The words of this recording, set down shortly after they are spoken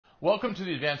Welcome to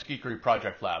the Advanced Geekery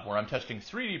Project Lab, where I'm testing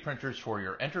 3D printers for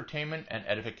your entertainment and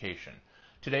edification.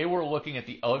 Today we're looking at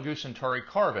the Elegoo Centauri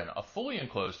Carbon, a fully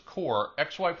enclosed core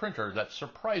XY printer that's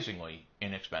surprisingly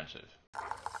inexpensive.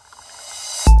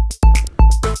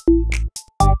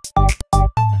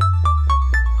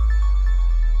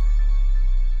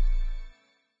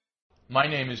 My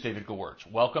name is David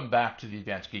Gewirtz. Welcome back to the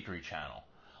Advanced Geekery channel.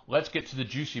 Let's get to the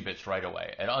juicy bits right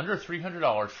away. At under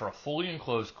 $300 for a fully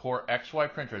enclosed core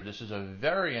XY printer, this is a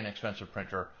very inexpensive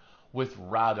printer with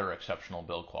rather exceptional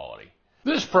build quality.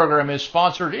 This program is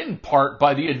sponsored in part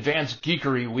by the Advanced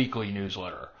Geekery weekly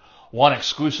newsletter. Want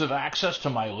exclusive access to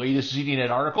my latest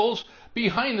ZDNet articles,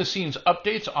 behind-the-scenes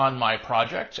updates on my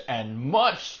projects, and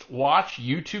must-watch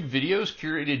YouTube videos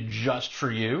curated just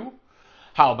for you?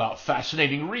 How about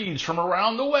fascinating reads from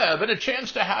around the web and a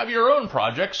chance to have your own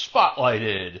project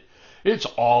spotlighted? It's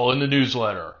all in the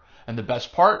newsletter. And the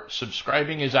best part,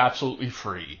 subscribing is absolutely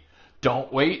free.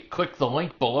 Don't wait, click the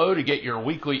link below to get your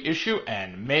weekly issue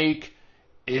and make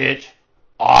it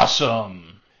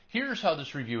awesome. Here's how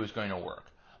this review is going to work.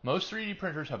 Most 3D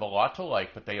printers have a lot to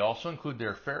like, but they also include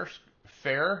their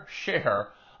fair share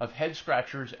of head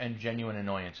scratchers and genuine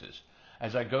annoyances.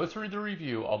 As I go through the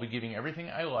review, I'll be giving everything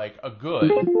I like a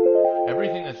good,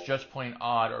 everything that's just plain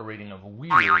odd a rating of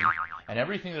weird, and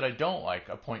everything that I don't like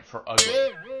a point for ugly.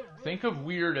 Think of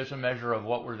weird as a measure of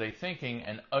what were they thinking,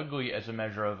 and ugly as a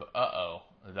measure of uh-oh,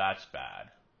 that's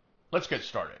bad. Let's get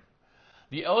started.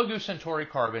 The Elegoo Centauri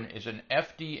Carbon is an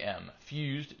FDM,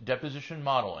 Fused Deposition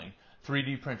Modeling,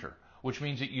 3D printer, which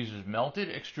means it uses melted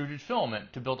extruded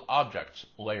filament to build objects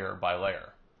layer by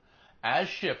layer. As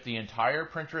shipped, the entire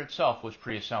printer itself was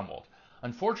pre-assembled.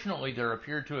 Unfortunately, there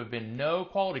appeared to have been no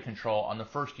quality control on the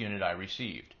first unit I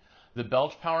received. The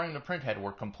belts powering the printhead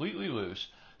were completely loose,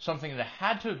 something that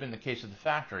had to have been the case at the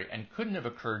factory and couldn't have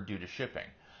occurred due to shipping.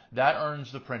 That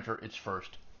earns the printer its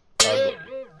first ugly.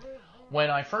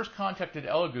 When I first contacted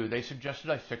Elegoo, they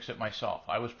suggested I fix it myself.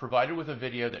 I was provided with a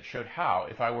video that showed how,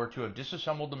 if I were to have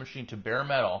disassembled the machine to bare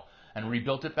metal and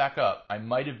rebuilt it back up, I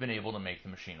might have been able to make the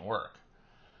machine work.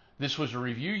 This was a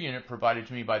review unit provided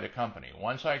to me by the company.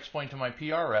 Once I explained to my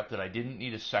PR rep that I didn't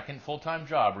need a second full-time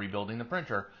job rebuilding the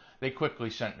printer, they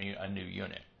quickly sent me a new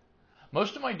unit.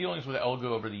 Most of my dealings with Elegoo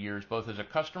over the years, both as a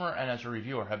customer and as a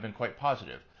reviewer, have been quite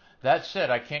positive. That said,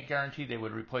 I can't guarantee they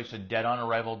would replace a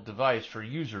dead-on-arrival device for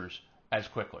users as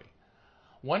quickly.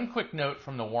 One quick note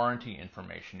from the warranty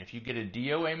information. If you get a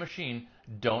DOA machine,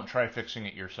 don't try fixing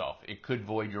it yourself. It could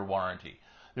void your warranty.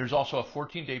 There's also a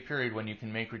 14-day period when you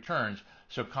can make returns,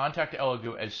 so contact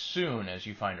Elegoo as soon as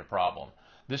you find a problem.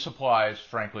 This applies,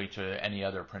 frankly, to any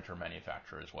other printer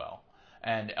manufacturer as well.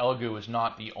 And Elegoo is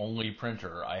not the only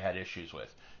printer I had issues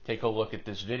with. Take a look at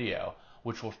this video,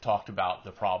 which will talk about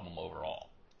the problem overall.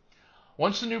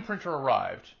 Once the new printer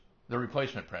arrived, the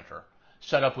replacement printer,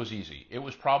 setup was easy. It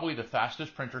was probably the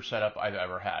fastest printer setup I've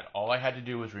ever had. All I had to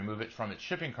do was remove it from its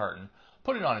shipping carton,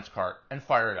 put it on its cart, and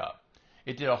fire it up.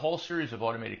 It did a whole series of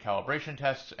automated calibration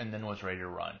tests and then was ready to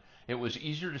run. It was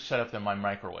easier to set up than my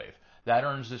microwave. That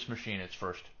earns this machine its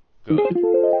first good.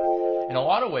 In a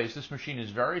lot of ways, this machine is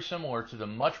very similar to the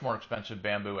much more expensive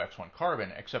Bambu X1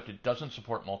 Carbon, except it doesn't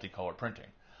support multicolor printing.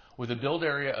 With a build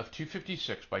area of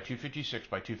 256 by 256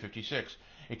 by 256,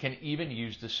 it can even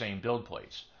use the same build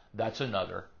plates. That's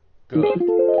another good.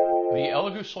 The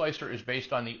Elegoo slicer is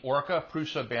based on the Orca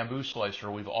Prusa bamboo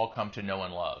slicer we've all come to know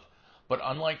and love. But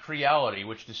unlike Creality,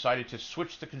 which decided to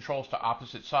switch the controls to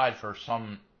opposite side for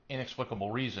some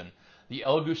inexplicable reason, the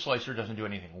Elegoo slicer doesn't do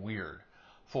anything weird.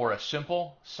 For a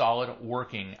simple, solid,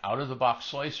 working, out-of-the-box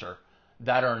slicer,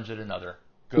 that earns it another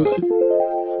good.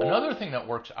 Another thing that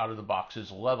works out of the box is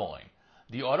leveling.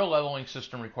 The auto-leveling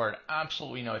system required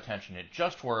absolutely no attention. It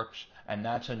just works, and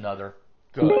that's another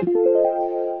good.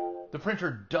 The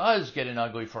printer does get an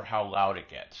ugly for how loud it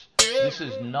gets. This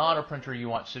is not a printer you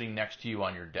want sitting next to you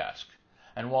on your desk.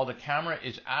 And while the camera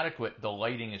is adequate, the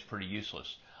lighting is pretty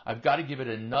useless. I've got to give it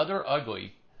another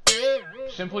ugly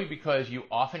simply because you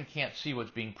often can't see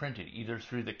what's being printed, either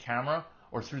through the camera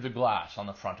or through the glass on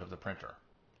the front of the printer.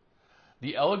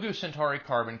 The Elegoo Centauri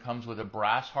Carbon comes with a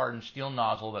brass-hardened steel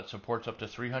nozzle that supports up to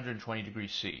 320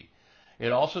 degrees C.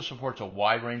 It also supports a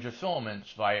wide range of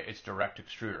filaments via its direct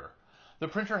extruder. The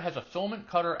printer has a filament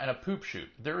cutter and a poop chute.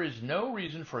 There is no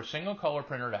reason for a single color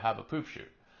printer to have a poop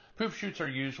chute. Poop chutes are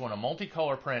used when a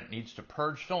multicolor print needs to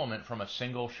purge filament from a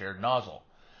single shared nozzle.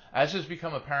 As has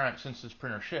become apparent since this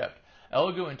printer shipped,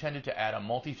 Elegoo intended to add a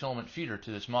multi-filament feeder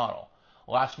to this model.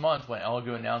 Last month, when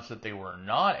Elegoo announced that they were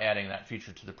not adding that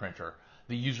feature to the printer,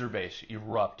 the user base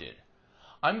erupted.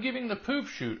 I'm giving the poop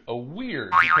chute a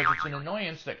weird because it's an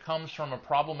annoyance that comes from a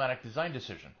problematic design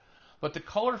decision. but the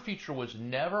color feature was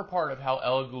never part of how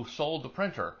Elegoo sold the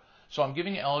printer, so I'm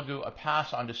giving Elegoo a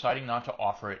pass on deciding not to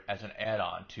offer it as an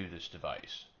add-on to this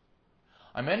device.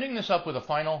 I'm ending this up with a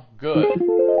final good.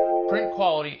 Print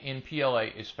quality in PLA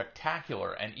is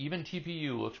spectacular, and even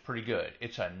TPU looks pretty good.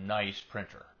 It's a nice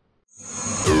printer.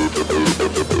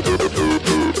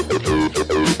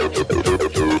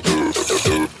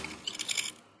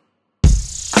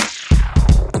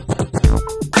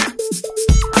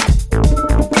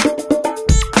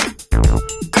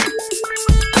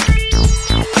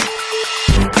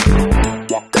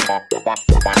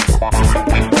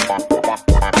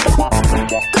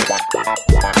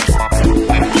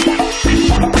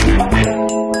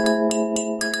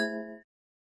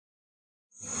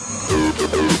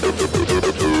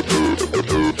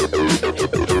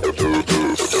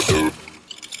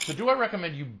 So do I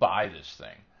recommend you buy this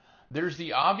thing? There's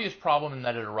the obvious problem in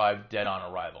that it arrived dead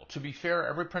on arrival. To be fair,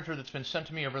 every printer that's been sent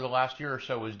to me over the last year or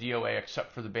so was DOA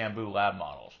except for the Bambu lab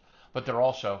models, but they're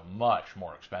also much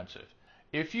more expensive.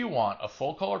 If you want a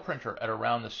full color printer at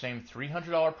around the same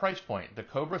 $300 price point, the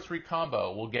Kobra 3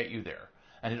 combo will get you there,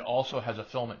 and it also has a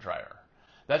filament dryer.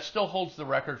 That still holds the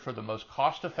record for the most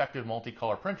cost-effective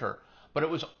multicolor printer, but it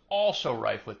was also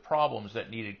rife with problems that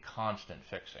needed constant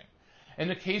fixing. In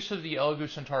the case of the Elegoo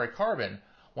Centauri Carbon,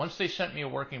 once they sent me a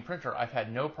working printer, I've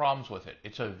had no problems with it.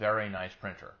 It's a very nice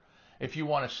printer. If you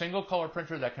want a single color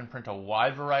printer that can print a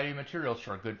wide variety of materials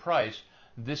for a good price,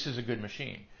 this is a good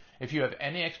machine. If you have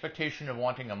any expectation of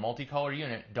wanting a multicolor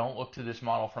unit, don't look to this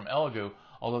model from Elegoo,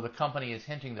 although the company is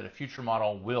hinting that a future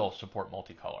model will support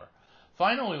multicolor.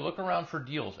 Finally, look around for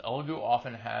deals. Elegoo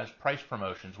often has price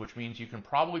promotions, which means you can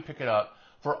probably pick it up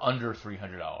for under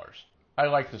 $300. I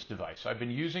like this device. I've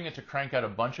been using it to crank out a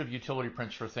bunch of utility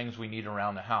prints for things we need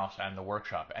around the house and the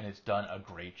workshop, and it's done a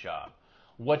great job.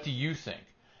 What do you think?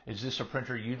 Is this a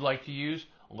printer you'd like to use?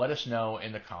 Let us know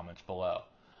in the comments below.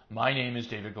 My name is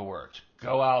David Gewertz.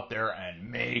 Go out there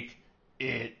and make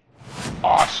it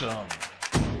awesome.